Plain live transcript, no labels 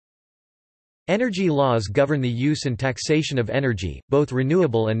Energy laws govern the use and taxation of energy, both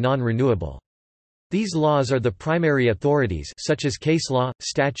renewable and non-renewable. These laws are the primary authorities such as case law,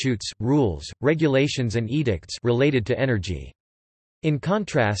 statutes, rules, regulations and edicts related to energy. In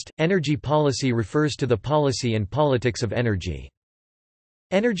contrast, energy policy refers to the policy and politics of energy.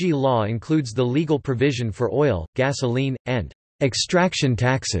 Energy law includes the legal provision for oil, gasoline, and extraction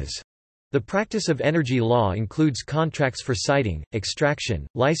taxes. The practice of energy law includes contracts for siting, extraction,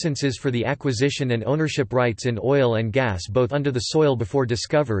 licenses for the acquisition and ownership rights in oil and gas both under the soil before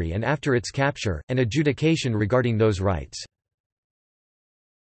discovery and after its capture, and adjudication regarding those rights.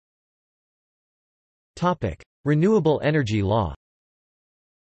 Renewable energy law.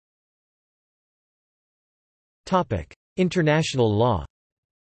 International law.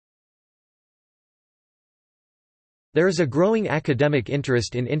 There is a growing academic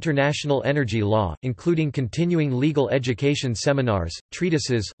interest in international energy law, including continuing legal education seminars,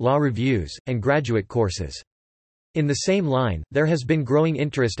 treatises, law reviews, and graduate courses. In the same line, there has been growing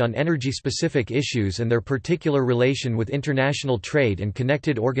interest on energy-specific issues and their particular relation with international trade and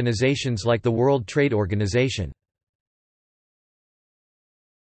connected organizations like the World Trade Organization.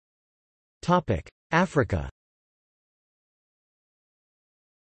 Africa.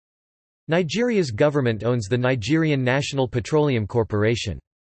 Nigeria's government owns the Nigerian National Petroleum Corporation.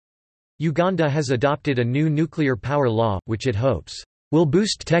 Uganda has adopted a new nuclear power law, which it hopes will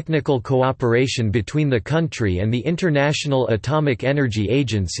boost technical cooperation between the country and the International Atomic Energy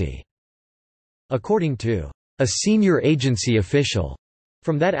Agency, according to a senior agency official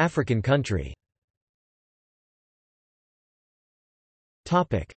from that African country.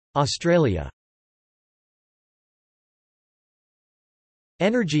 Australia.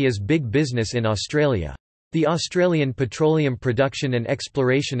 Energy is big business in Australia. The Australian Petroleum Production and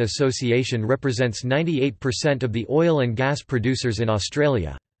Exploration Association represents 98% of the oil and gas producers in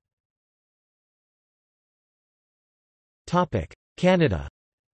Australia. Canada.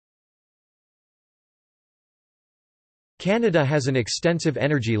 Canada has an extensive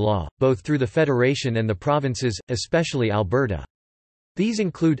energy law, both through the Federation and the provinces, especially Alberta. These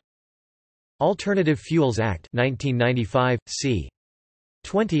include Alternative Fuels Act 1995, c.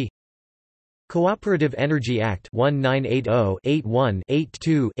 20, Cooperative Energy Act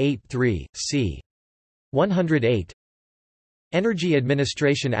 1980-81-82-83, c. 108, Energy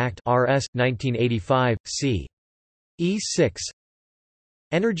Administration Act RS 1985, c. E6,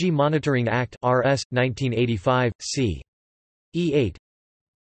 Energy Monitoring Act RS 1985, c. E8,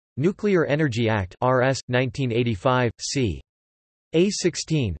 Nuclear Energy Act RS 1985, c.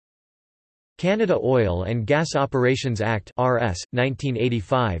 A16, Canada Oil and Gas Operations Act RS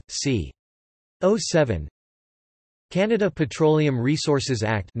 1985, c. 07, Canada Petroleum Resources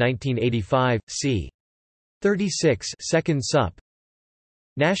Act 1985, c. 36, second sup,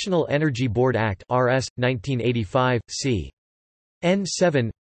 National Energy Board Act RS 1985, c.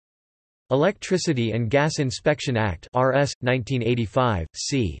 N7, Electricity and Gas Inspection Act RS 1985,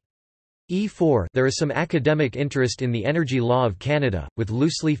 c. E4. There is some academic interest in the energy law of Canada, with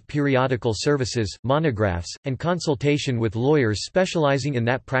looseleaf periodical services, monographs, and consultation with lawyers specializing in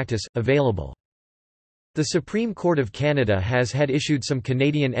that practice, available. The Supreme Court of Canada has had issued some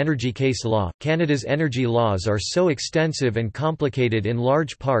Canadian energy case law. Canada's energy laws are so extensive and complicated in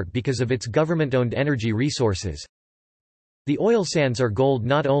large part because of its government-owned energy resources. The oil sands are gold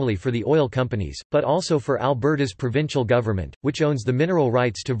not only for the oil companies, but also for Alberta's provincial government, which owns the mineral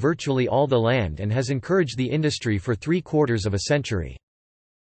rights to virtually all the land and has encouraged the industry for 3/4 of a century.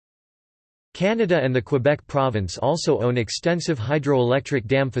 Canada and the Quebec province also own extensive hydroelectric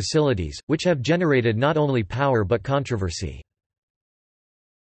dam facilities, which have generated not only power but controversy.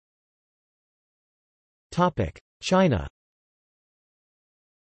 China.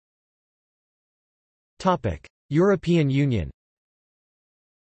 European Union.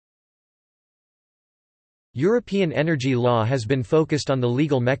 European energy law has been focused on the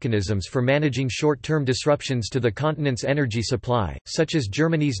legal mechanisms for managing short-term disruptions to the continent's energy supply, such as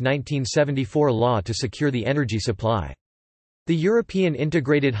Germany's 1974 law to secure the energy supply. The European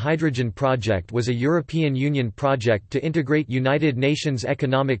Integrated Hydrogen Project was a European Union project to integrate United Nations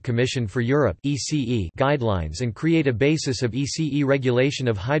Economic Commission for Europe (ECE) guidelines and create a basis of ECE regulation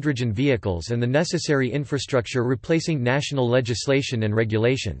of hydrogen vehicles and the necessary infrastructure replacing national legislation and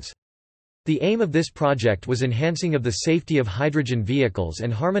regulations. The aim of this project was enhancing of the safety of hydrogen vehicles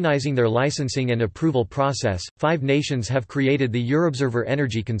and harmonizing their licensing and approval process. 5 nations have created the Eurobserver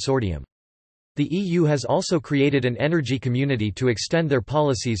Energy Consortium. The EU has also created an energy community to extend their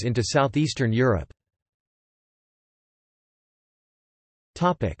policies into southeastern Europe.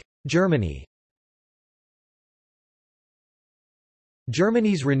 Germany.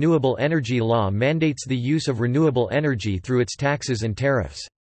 Germany's renewable energy law mandates the use of renewable energy through its taxes and tariffs.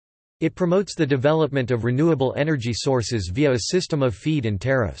 It promotes the development of renewable energy sources via a system of feed and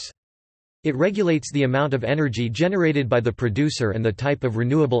tariffs. It regulates the amount of energy generated by the producer and the type of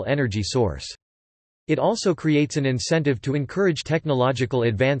renewable energy source. It also creates an incentive to encourage technological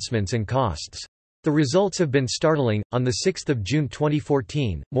advancements and costs. The results have been startling. On 6 June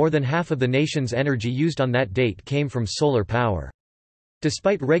 2014, more than half of the nation's energy used on that date came from solar power.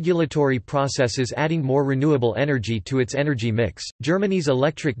 Despite regulatory processes adding more renewable energy to its energy mix, Germany's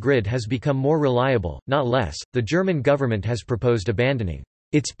electric grid has become more reliable, not less. The German government has proposed abandoning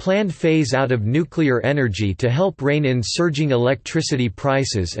its planned phase-out of nuclear energy to help rein in surging electricity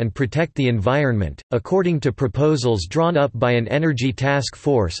prices and protect the environment, according to proposals drawn up by an energy task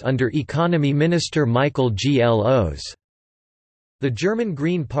force under Economy Minister Michael Glos. The German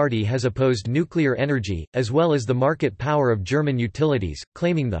Green Party has opposed nuclear energy, as well as the market power of German utilities,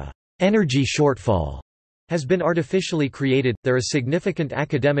 claiming the energy shortfall has been artificially created. There is significant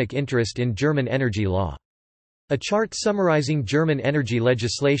academic interest in German energy law. A chart summarizing German energy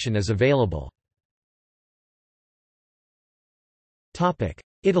legislation is available.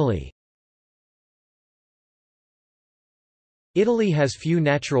 Italy. Italy has few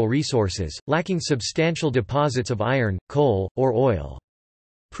natural resources, lacking substantial deposits of iron, coal, or oil.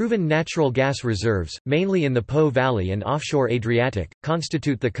 Proven natural gas reserves, mainly in the Po Valley and offshore Adriatic,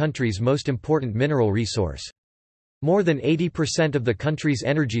 constitute the country's most important mineral resource. More than 80% of the country's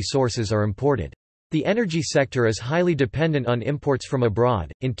energy sources are imported. The energy sector is highly dependent on imports from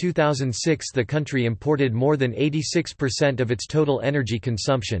abroad. In 2006, the country imported more than 86% of its total energy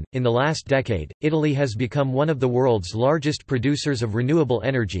consumption. In the last decade, Italy has become one of the world's largest producers of renewable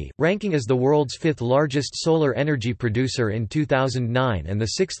energy, ranking as the world's fifth largest solar energy producer in 2009 and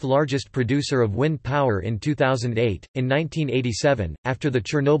the sixth largest producer of wind power in 2008. In 1987, after the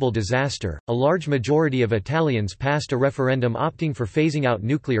Chernobyl disaster, a large majority of Italians passed a referendum opting for phasing out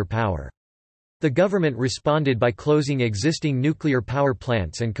nuclear power. The government responded by closing existing nuclear power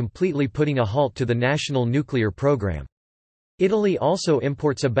plants and completely putting a halt to the national nuclear program. Italy also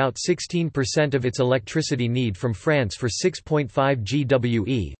imports about 16% of its electricity need from France for 6.5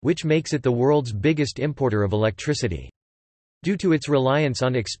 GWe, which makes it the world's biggest importer of electricity. Due to its reliance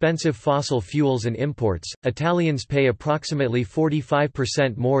on expensive fossil fuels and imports, Italians pay approximately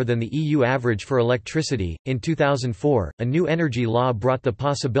 45% more than the EU average for electricity. In 2004, a new energy law brought the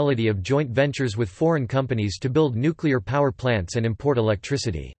possibility of joint ventures with foreign companies to build nuclear power plants and import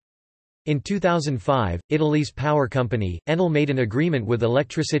electricity. In 2005, Italy's power company, Enel, made an agreement with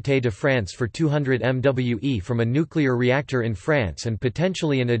Électricité de France for 200 MWe from a nuclear reactor in France and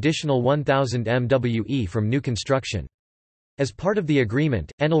potentially an additional 1,000 MWe from new construction. As part of the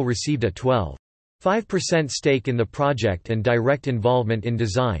agreement, Enel received a 12.5% stake in the project and direct involvement in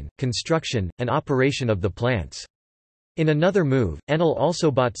design, construction, and operation of the plants. In another move, Enel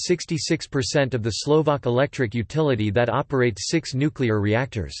also bought 66% of the Slovak electric utility that operates 6 nuclear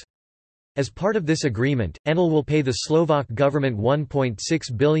reactors. As part of this agreement, Enel will pay the Slovak government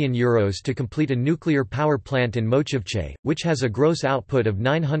 €1.6 billion to complete a nuclear power plant in Mochovce, which has a gross output of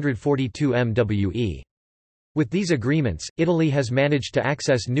 942 MWe. With these agreements, Italy has managed to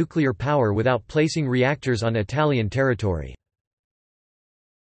access nuclear power without placing reactors on Italian territory.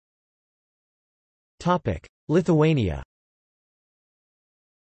 Lithuania.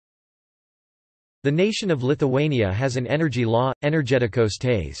 The nation of Lithuania has an energy law, Energetikos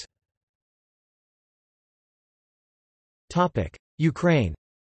Teises. Ukraine.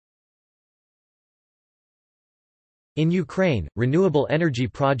 In Ukraine, renewable energy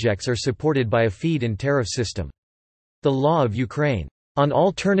projects are supported by a feed and tariff system. The law of Ukraine on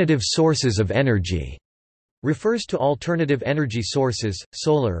alternative sources of energy refers to alternative energy sources,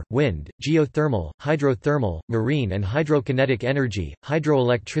 solar, wind, geothermal, hydrothermal, marine and hydrokinetic energy,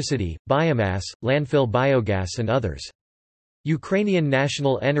 hydroelectricity, biomass, landfill biogas and others. Ukrainian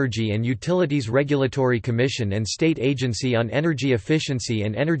National Energy and Utilities Regulatory Commission and State Agency on Energy Efficiency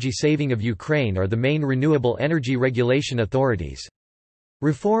and Energy Saving of Ukraine are the main renewable energy regulation authorities.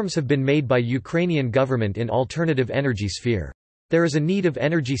 Reforms have been made by Ukrainian government in alternative energy sphere. There is a need of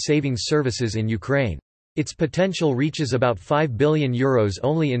energy savings services in Ukraine. Its potential reaches about €5 billion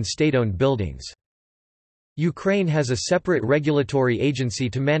only in state-owned buildings. Ukraine has a separate regulatory agency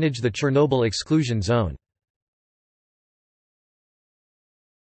to manage the Chernobyl exclusion zone.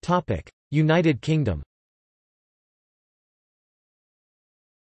 United Kingdom.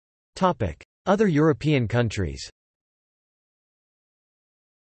 Other European countries.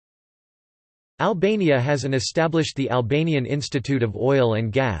 Albania has established the Albanian Institute of Oil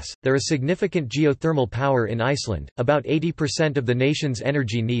and Gas. There is significant geothermal power in Iceland. About 80% of the nation's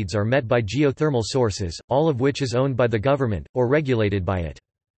energy needs are met by geothermal sources, all of which is owned by the government, or regulated by it.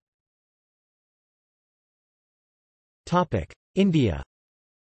 India.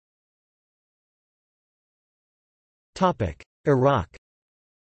 Iraq.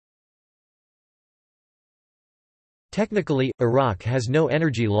 Technically, Iraq has no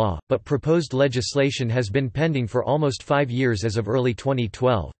energy law, but proposed legislation has been pending for almost 5 years as of early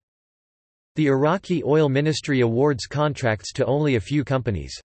 2012. The Iraqi Oil Ministry awards contracts to only a few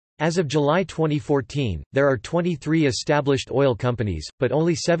companies. As of July 2014, there are 23 established oil companies, but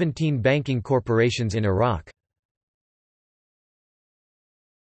only 17 banking corporations in Iraq.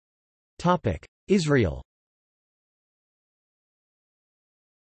 Israel.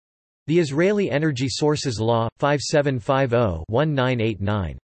 The Israeli Energy Sources Law,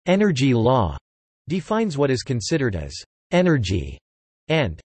 5750-1989 Energy Law, defines what is considered as energy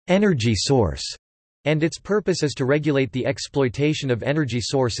and energy source, and its purpose is to regulate the exploitation of energy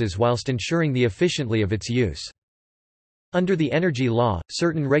sources whilst ensuring the efficiency of its use. Under the energy law,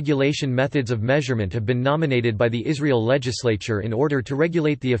 certain regulation methods of measurement have been nominated by the Israel legislature in order to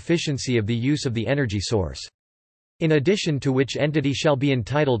regulate the efficiency of the use of the energy source. In addition to which entity shall be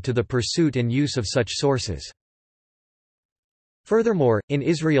entitled to the pursuit and use of such sources. Furthermore, in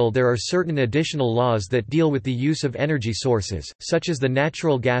Israel there are certain additional laws that deal with the use of energy sources, such as the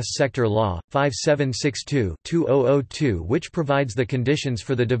Natural Gas Sector Law, 5762-2002 which provides the conditions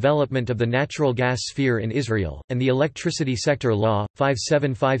for the development of the natural gas sphere in Israel, and the Electricity Sector Law,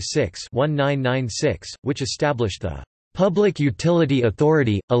 5756-1996, which established the Public Utility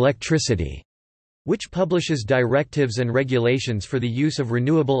Authority, Electricity, which publishes directives and regulations for the use of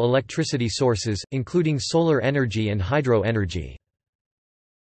renewable electricity sources, including solar energy and hydro energy.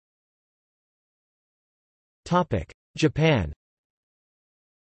 Japan.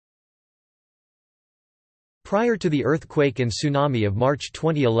 Prior to the earthquake and tsunami of March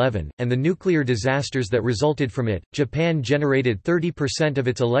 2011, and the nuclear disasters that resulted from it, Japan generated 30% of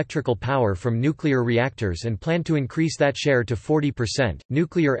its electrical power from nuclear reactors and planned to increase that share to 40%.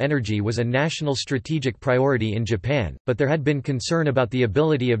 Nuclear energy was a national strategic priority in Japan, but there had been concern about the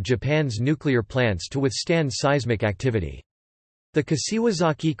ability of Japan's nuclear plants to withstand seismic activity. The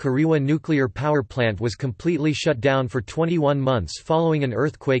Kashiwazaki-Kariwa nuclear power plant was completely shut down for 21 months following an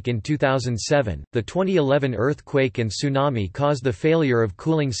earthquake in 2007. The 2011 earthquake and tsunami caused the failure of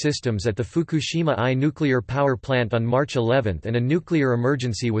cooling systems at the Fukushima I nuclear power plant on March 11 and a nuclear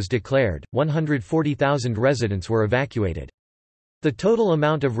emergency was declared. 140,000 residents were evacuated. The total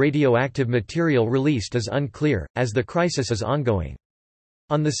amount of radioactive material released is unclear, as the crisis is ongoing.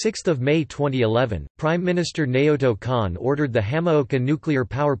 On 6 May 2011, Prime Minister Naoto Kan ordered the Hamaoka nuclear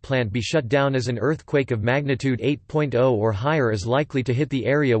power plant be shut down as an earthquake of magnitude 8.0 or higher is likely to hit the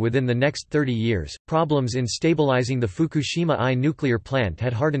area within the next 30 years. Problems in stabilizing the Fukushima I nuclear plant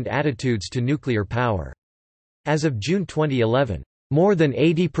had hardened attitudes to nuclear power. As of June 2011, more than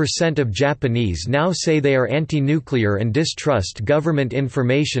 80% of Japanese now say they are anti-nuclear and distrust government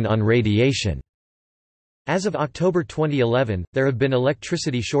information on radiation. As of October 2011, there have been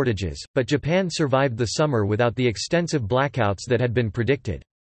electricity shortages, but Japan survived the summer without the extensive blackouts that had been predicted.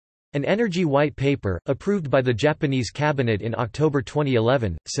 An energy white paper, approved by the Japanese cabinet in October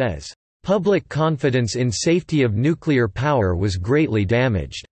 2011, says, "Public confidence in safety of nuclear power was greatly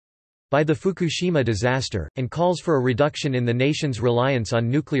damaged by the Fukushima disaster, and calls for a reduction in the nation's reliance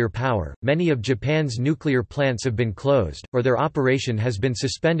on nuclear power. Many of Japan's nuclear plants have been closed, or their operation has been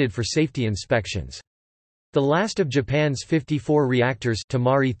suspended for safety inspections. The last of Japan's 54 reactors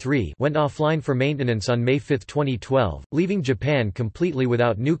Tomari 3 went offline for maintenance on May 5, 2012, leaving Japan completely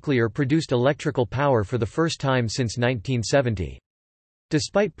without nuclear-produced electrical power for the first time since 1970.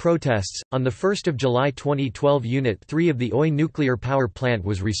 Despite protests, on 1 July 2012 Unit 3 of the Oi nuclear power plant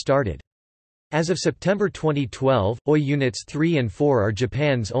was restarted. As of September 2012, Oi Units 3 and 4 are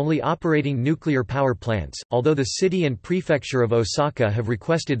Japan's only operating nuclear power plants. Although the city and prefecture of Osaka have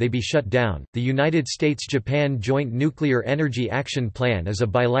requested they be shut down, the United States-Japan Joint Nuclear Energy Action Plan is a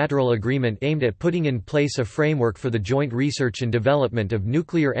bilateral agreement aimed at putting in place a framework for the joint research and development of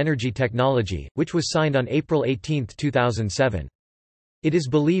nuclear energy technology, which was signed on April 18, 2007. It is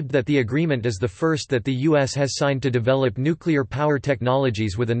believed that the agreement is the first that the U.S. has signed to develop nuclear power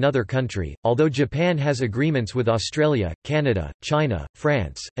technologies with another country, although Japan has agreements with Australia, Canada, China,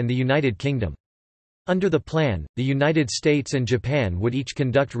 France, and the United Kingdom. Under the plan, the United States and Japan would each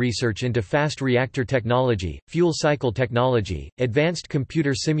conduct research into fast reactor technology, fuel cycle technology, advanced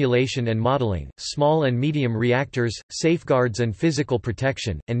computer simulation and modeling, small and medium reactors, safeguards and physical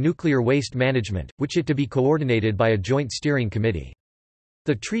protection, and nuclear waste management, which it to be coordinated by a joint steering committee.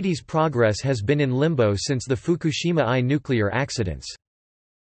 The treaty's progress has been in limbo since the Fukushima I nuclear accidents.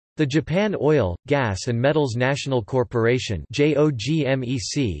 The Japan Oil, Gas and Metals National Corporation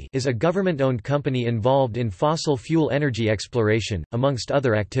is a government-owned company involved in fossil fuel energy exploration, amongst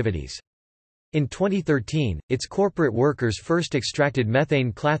other activities. In 2013, its corporate workers first extracted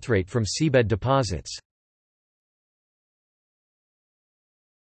methane clathrate from seabed deposits.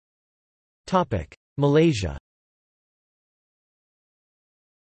 Malaysia.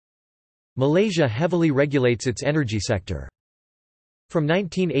 Malaysia heavily regulates its energy sector. From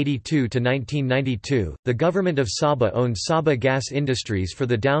 1982 to 1992, the government of Sabah owned Sabah Gas Industries for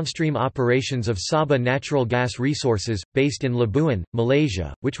the downstream operations of Sabah Natural Gas Resources, based in Labuan,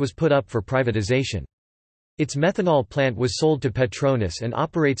 Malaysia, which was put up for privatization. Its methanol plant was sold to Petronas and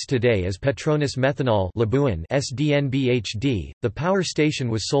operates today as Petronas Methanol Labuan SDNBHD. The power station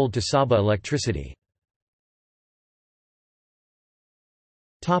was sold to Sabah Electricity.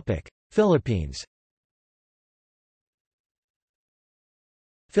 Philippines.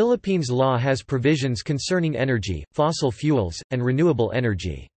 Philippines law has provisions concerning energy, fossil fuels, and renewable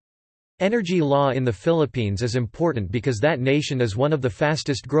energy. Energy law in the Philippines is important because that nation is one of the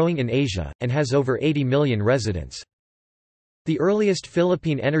fastest growing in Asia, and has over 80 million residents. The earliest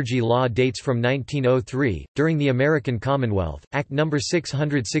Philippine energy law dates from 1903, during the American Commonwealth, Act No.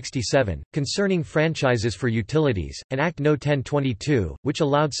 667, concerning franchises for utilities, and Act No. 1022, which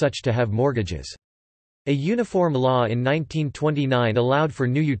allowed such to have mortgages. A uniform law in 1929 allowed for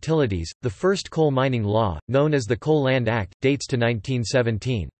new utilities. The first coal mining law, known as the Coal Land Act, dates to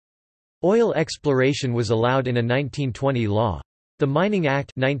 1917. Oil exploration was allowed in a 1920 law. The Mining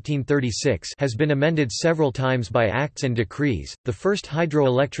Act 1936 has been amended several times by acts and decrees. The first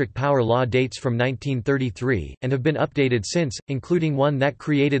hydroelectric power law dates from 1933, and have been updated since, including one that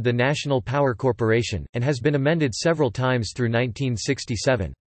created the National Power Corporation, and has been amended several times through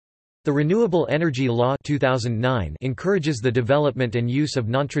 1967. The Renewable Energy Law 2009 encourages the development and use of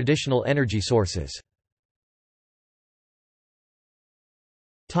non-traditional energy sources.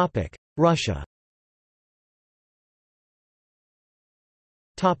 Russia.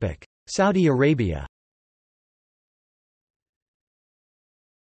 Saudi Arabia.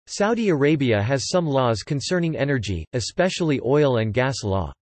 Saudi Arabia has some laws concerning energy, especially oil and gas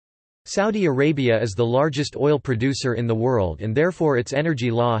law. Saudi Arabia is the largest oil producer in the world and therefore its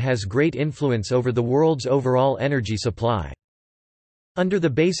energy law has great influence over the world's overall energy supply. Under the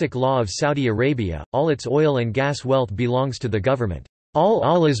Basic Law of Saudi Arabia, all its oil and gas wealth belongs to the government. All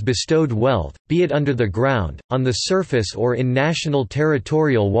Allah's bestowed wealth, be it under the ground, on the surface or in national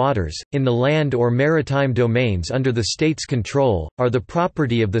territorial waters, in the land or maritime domains under the state's control, are the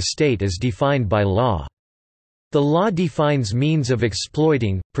property of the state as defined by law. The law defines means of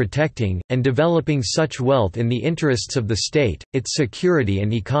exploiting, protecting, and developing such wealth in the interests of the state, its security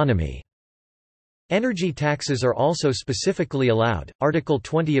and economy. Energy taxes are also specifically allowed. Article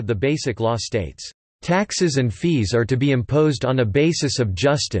 20 of the Basic Law states, "Taxes and fees are to be imposed on a basis of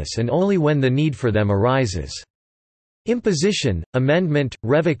justice and only when the need for them arises. Imposition, amendment,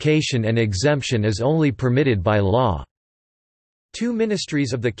 revocation and exemption is only permitted by law." Two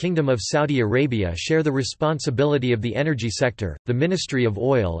ministries of the Kingdom of Saudi Arabia share the responsibility of the energy sector, the Ministry of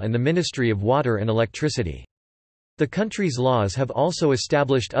Oil and the Ministry of Water and Electricity. The country's laws have also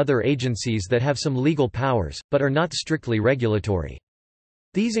established other agencies that have some legal powers, but are not strictly regulatory.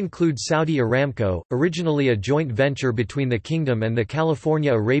 These include Saudi Aramco, originally a joint venture between the Kingdom and the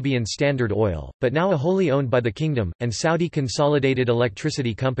California Arabian Standard Oil, but now a wholly owned by the Kingdom, and Saudi Consolidated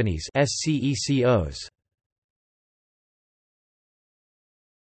Electricity Companies (SCECOs).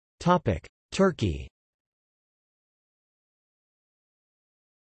 Turkey.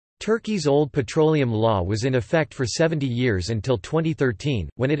 Turkey's old petroleum law was in effect for 70 years until 2013,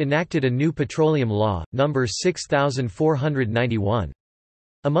 when it enacted a new petroleum law, No. 6491.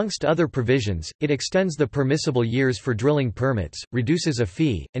 Amongst other provisions, it extends the permissible years for drilling permits, reduces a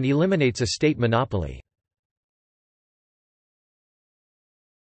fee, and eliminates a state monopoly.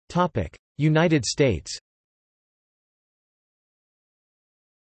 United States.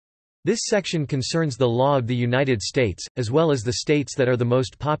 This section concerns the law of the United States, as well as the states that are the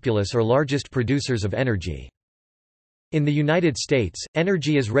most populous or largest producers of energy. In the United States,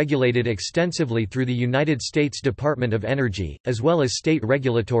 energy is regulated extensively through the United States Department of Energy, as well as state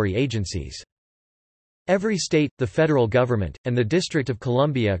regulatory agencies. Every state, the federal government, and the District of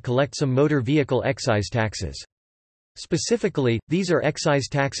Columbia collect some motor vehicle excise taxes. Specifically, these are excise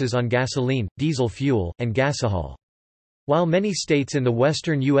taxes on gasoline, diesel fuel, and gasohol. While many states in the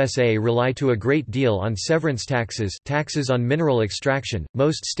western USA rely to a great deal on severance taxes, taxes on mineral extraction,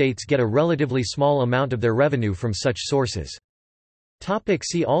 most states get a relatively small amount of their revenue from such sources.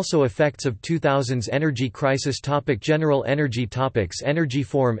 See also effects of 2000s energy crisis. General energy topics: energy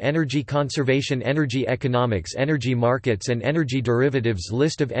form, energy conservation, energy economics, energy markets and energy derivatives.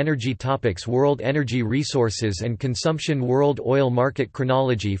 List of energy topics: World energy resources and consumption, World oil market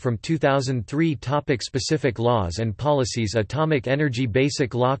chronology from 2003. Specific laws and policies: Atomic Energy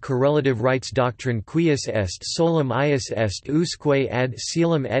Basic Law, Correlative Rights Doctrine, Quius est solum ius est usque ad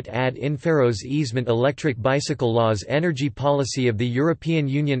coelum et ad inferos easement, Electric bicycle laws, Energy policy of the European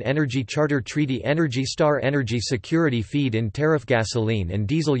Union, Energy Charter Treaty, Energy Star, Energy security, feed-in tariff, gasoline and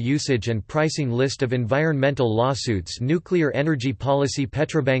diesel usage and pricing. List of environmental lawsuits, Nuclear energy policy,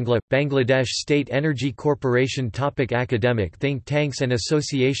 Petrobangla, Bangladesh State Energy Corporation. Academic think tanks and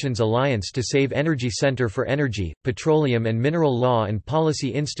associations: Alliance to Save Energy, Center for Energy, Petroleum and Mineral Law and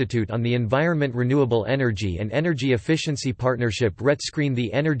Policy, Institute on the Environment, Renewable Energy and Energy Efficiency Partnership, RETScreen,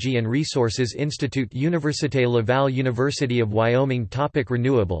 the Energy and Resources Institute, Université Laval, University of Wyoming.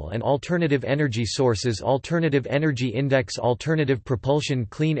 Renewable and alternative energy sources, Alternative Energy Index, Alternative propulsion,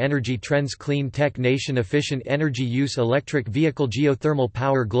 Clean energy trends, Clean tech, Nation, Efficient energy use, Electric vehicle, Geothermal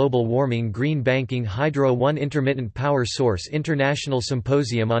power, Global warming, Green banking, Hydro 1, Intermittent power source, International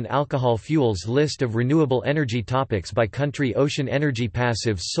Symposium on Alcohol Fuels. List of renewable energy topics by country: Ocean energy,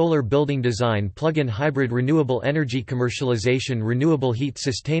 Passive solar, Building design, Plug-in hybrid, Renewable energy commercialization, Renewable heat,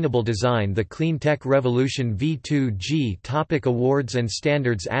 Sustainable design, The clean tech revolution, V2G. Awards and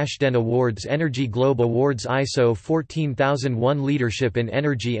standards: Ashden Awards, Energy Globe Awards, ISO 14001, Leadership in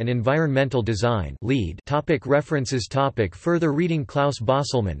Energy and Environmental Design, LEED. References. Further reading: Klaus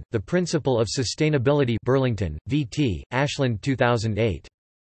Bosselmann, The Principle of Sustainability, Burlington, VT, Ashland 2008.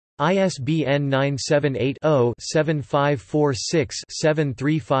 ISBN 978 0-7546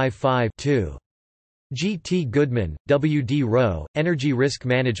 7355-2. G. T. Goodman, W. D. Rowe, Energy Risk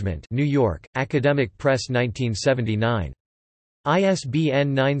Management, New York, Academic Press 1979.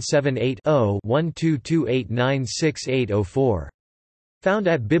 ISBN 978-0-1228968804. Found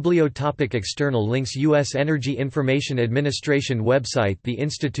at Biblio. External links: U.S. Energy Information Administration website, the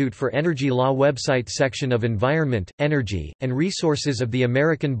Institute for Energy Law website, section of Environment, Energy, and Resources of the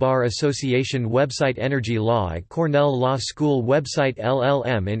American Bar Association website, Energy Law at Cornell Law School website,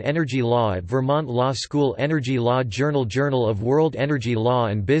 LLM in Energy Law at Vermont Law School, Energy Law Journal, Journal of World Energy Law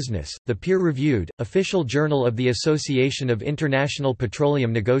and Business, the peer-reviewed, official journal of the Association of International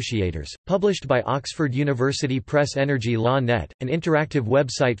Petroleum Negotiators, published by Oxford University Press, Energy Law Net, an interactive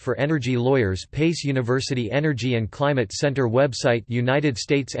website for energy lawyers, Pace University Energy and Climate Center website, United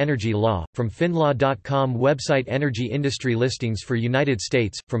States Energy Law, from finlaw.com website, Energy industry listings for United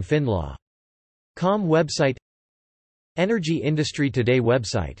States, from finlaw.com website, Energy Industry Today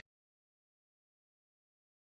website.